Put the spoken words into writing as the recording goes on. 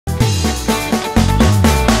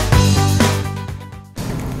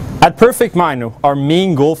At PerfectMIND, our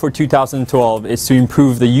main goal for 2012 is to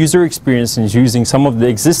improve the user experience in using some of the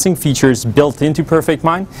existing features built into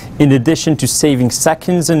PerfectMIND, in addition to saving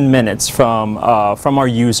seconds and minutes from our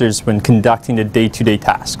users when conducting the day-to-day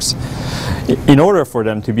tasks, in order for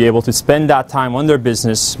them to be able to spend that time on their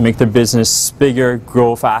business, make their business bigger,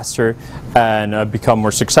 grow faster, and become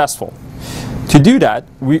more successful. To do that,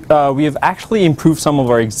 we have actually improved some of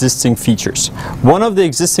our existing features. One of the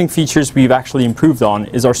existing features we've actually improved on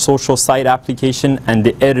is our social site application and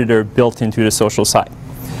the editor built into the social site.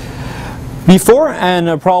 Before,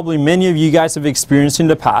 and probably many of you guys have experienced in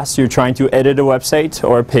the past, you're trying to edit a website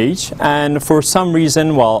or a page, and for some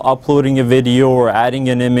reason while uploading a video or adding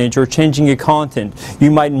an image or changing a content, you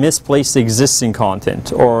might misplace the existing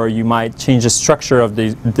content, or you might change the structure of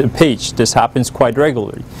the page. This happens quite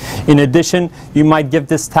regularly. In addition, you might give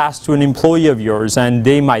this task to an employee of yours, and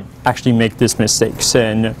they might actually make these mistakes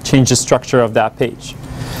and change the structure of that page.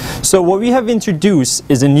 So what we have introduced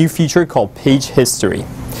is a new feature called Page History.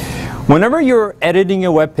 Whenever you're editing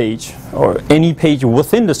a web page, or any page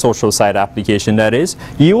within the social site application that is,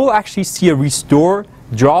 you will actually see a restore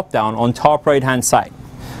drop-down on top right-hand side.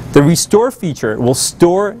 The restore feature will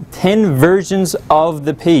store 10 versions of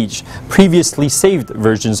the page, previously saved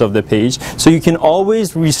versions of the page, so you can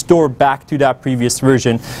always restore back to that previous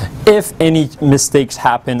version if any mistakes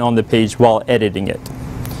happen on the page while editing it.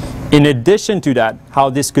 In addition to that, how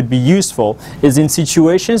this could be useful is in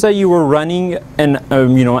situations that you were running an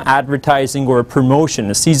advertising or a promotion,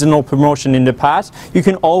 a seasonal promotion in the past, you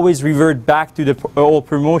can always revert back to the old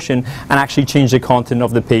promotion and actually change the content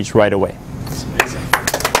of the page right away.